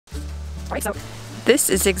Alright, so this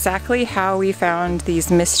is exactly how we found these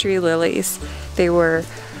mystery lilies. They were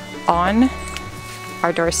on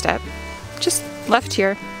our doorstep, just left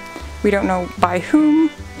here. We don't know by whom.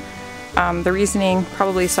 The reasoning,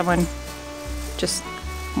 probably someone just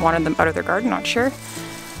wanted them out of their garden, not sure.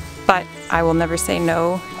 But I will never say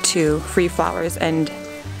no to free flowers, and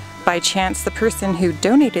by chance the person who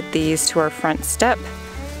donated these to our front step,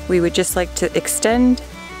 we would just like to extend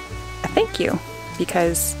a thank you,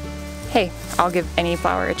 because hey, I'll give any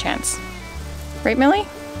flower a chance. Right, Millie?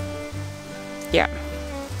 Yeah.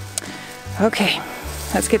 Okay,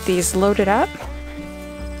 let's get these loaded up.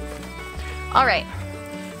 All right.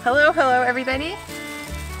 Hello everybody.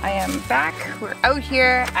 I am back. We're out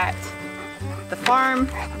here at the farm.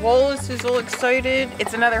 Wallace is all excited.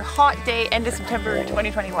 It's another hot day, end of September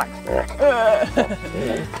 2021.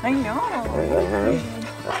 I know.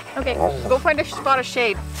 Okay, go find a spot of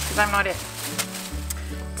shade, because I'm not it.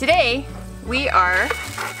 Today, we are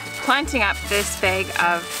planting up this bag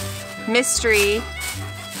of mystery,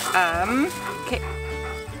 okay,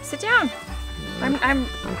 sit down.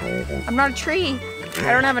 I'm not a tree.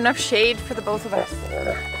 I don't have enough shade for the both of us.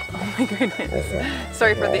 Oh my goodness.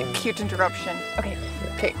 Sorry for the cute interruption. Okay,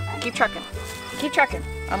 keep trucking. Keep trucking.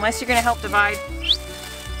 Unless you're gonna help divide.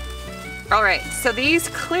 All right, so these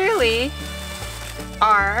clearly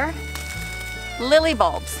are lily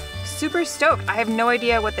bulbs. Super stoked. I have no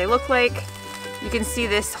idea what they look like. You can see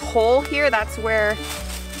this hole here. That's where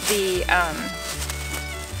the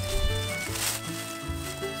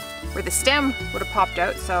stem would have popped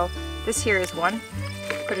out. So this here is one.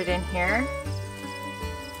 Put it in here.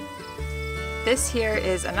 This here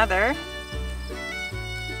is another.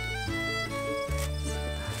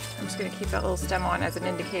 I'm just gonna keep that little stem on as an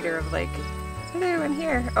indicator of like, hello, I'm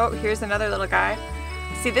here. Oh, here's another little guy.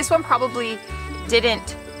 See, this one probably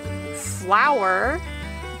didn't flower,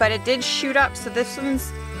 but it did shoot up. So this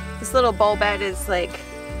little bulbette is like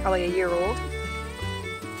probably a year old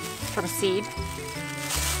from seed.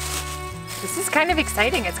 This is kind of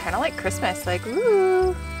exciting. It's kind of like Christmas, like,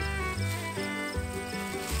 ooh.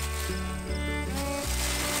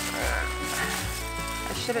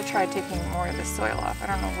 I should have tried taking more of the soil off. I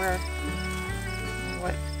don't know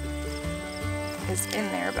what is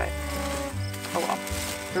in there, but oh well.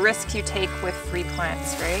 The risk you take with free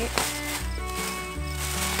plants, right?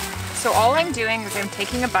 So all I'm doing is I'm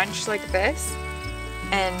taking a bunch like this,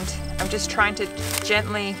 and I'm just trying to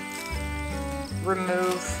gently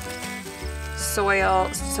remove soil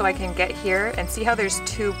so I can get here, and see how there's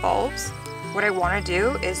two bulbs? What I want to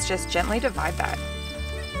do is just gently divide that.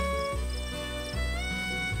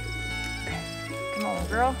 Come on,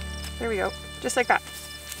 girl. There we go. Just like that.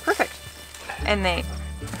 Perfect. And they,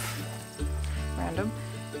 random.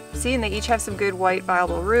 See, and they each have some good white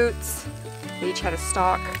viable roots. They each had a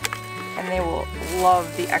stalk, and they will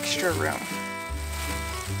love the extra room.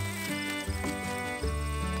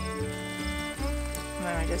 And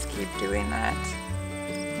then I just keep doing that.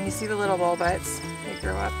 And you see the little bulbets, they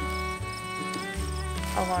grow up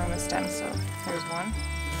along the stem, so there's one.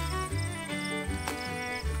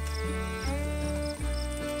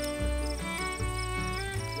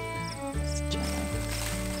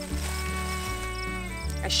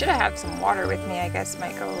 I should have had some water with me, I guess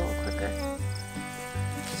might go a little quicker.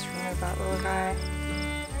 Just remove that little guy.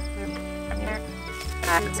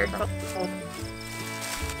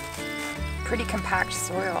 Pretty compact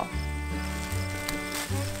soil.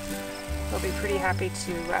 They'll be pretty happy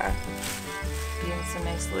to be in some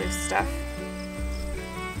nice loose stuff.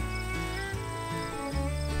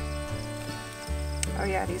 Oh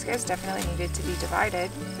yeah, these guys definitely needed to be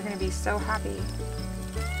divided. They're gonna be so happy.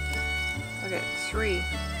 Look at 3. And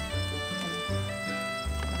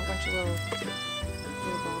a whole bunch of little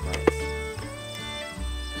bulbets.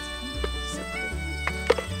 So pretty.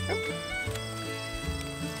 Oh.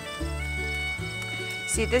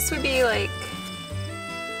 See, this would be like,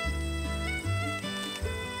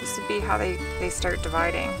 this would be how they start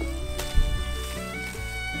dividing.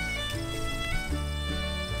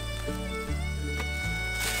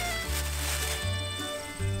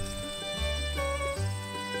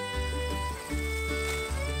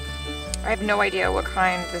 I have no idea what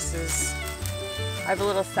kind this is. I have a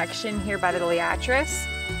little section here by the Beetrice.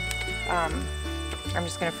 I'm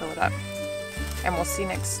just gonna fill it up, and we'll see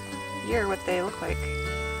next year what they look like.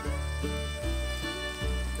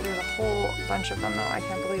 There's a whole bunch of them though. I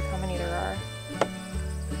can't believe how many there are.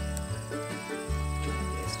 Try to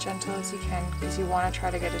be as gentle as you can, because you want to try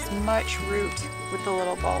to get as much root with the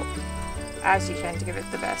little bulb as you can to give it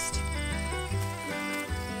the best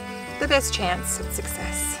chance at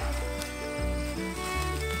success.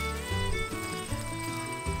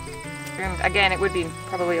 And again, it would be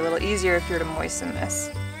probably a little easier if you were to moisten this.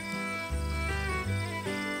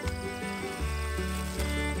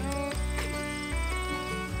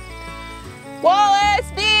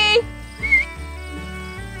 Wallace, Bee!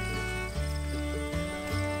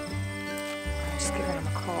 I'm just giving him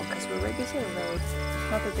a call because we're right beside the road.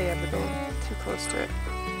 Not that they ever go too close to it.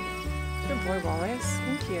 Good boy, Wallace.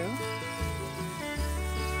 Thank you.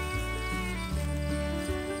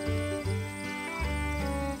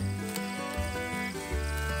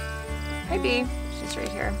 Hi, Bee. She's right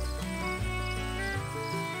here.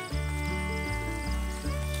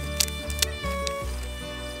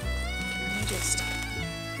 Let me just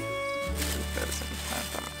keep those and plant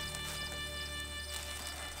them.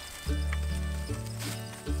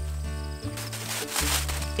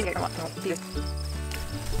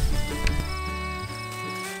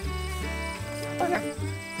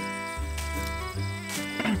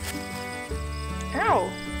 Ow!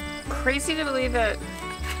 Crazy to believe that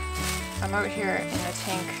I'm out here in a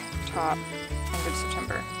tank top end of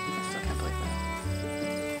September. I still can't believe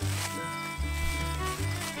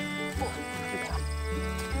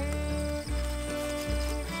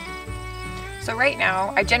that. So right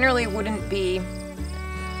now, I generally wouldn't be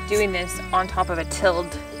doing this on top of a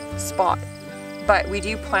tilled spot, but we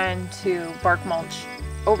do plan to bark mulch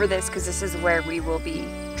over this because this is where we will be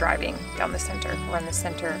driving down the center. We're on the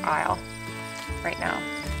center aisle right now.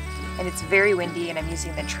 And it's very windy, and I'm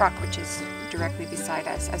using the truck, which is directly beside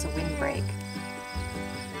us, as a windbreak.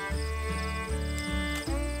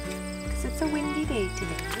 Because it's a windy day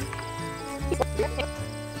today.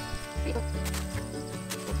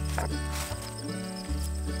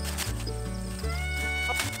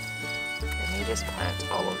 I may just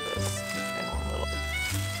plant all of this in one little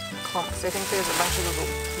clump, because I think there's a bunch of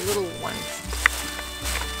little ones.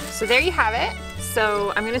 So there you have it.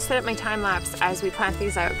 So I'm going to set up my time lapse as we plant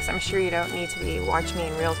these out, because I'm sure you don't need to be watching me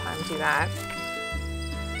in real time do that.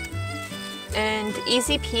 And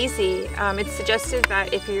easy peasy. It's suggested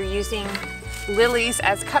that if you're using lilies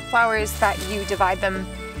as cut flowers, that you divide them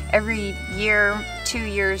every year, 2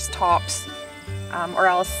 years tops, or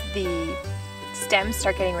else the stems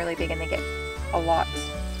start getting really big and they get a lot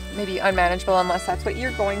maybe unmanageable, unless that's what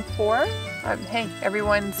you're going for. Hey,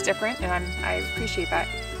 everyone's different, and I appreciate that.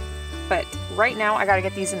 But right now I gotta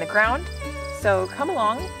get these in the ground. So come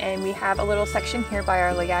along, and we have a little section here by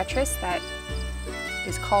our Beetrice that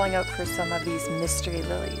is calling out for some of these mystery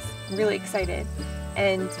lilies. I'm really excited.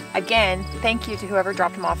 And again, thank you to whoever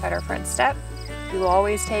dropped them off at our front step. We will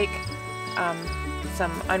always take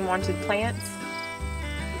some unwanted plants.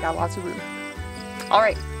 We got lots of room. All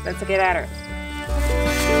right, let's get at her.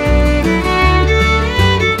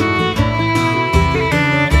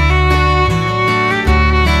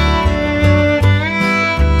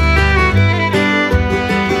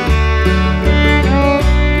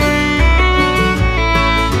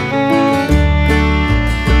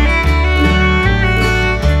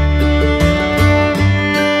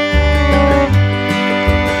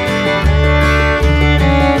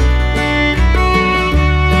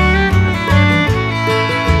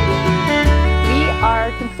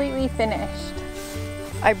 Finished.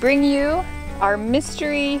 I bring you our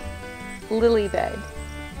mystery lily bed.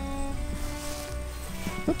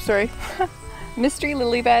 Oops, sorry. Mystery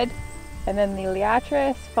lily bed, and then the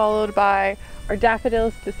Beetrice, followed by our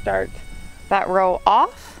daffodils to start that row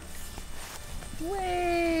off.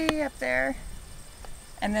 Way up there.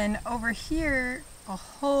 And then over here, a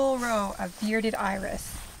whole row of bearded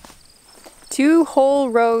iris. 2 whole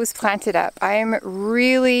rows planted up. I am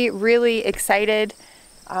really, really excited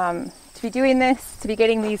to be doing this, to be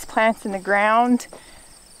getting these plants in the ground,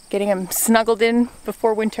 getting them snuggled in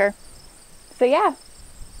before winter. So yeah,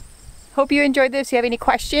 hope you enjoyed this. If you have any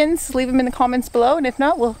questions, leave them in the comments below, and if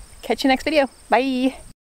not, we'll catch you next video. Bye!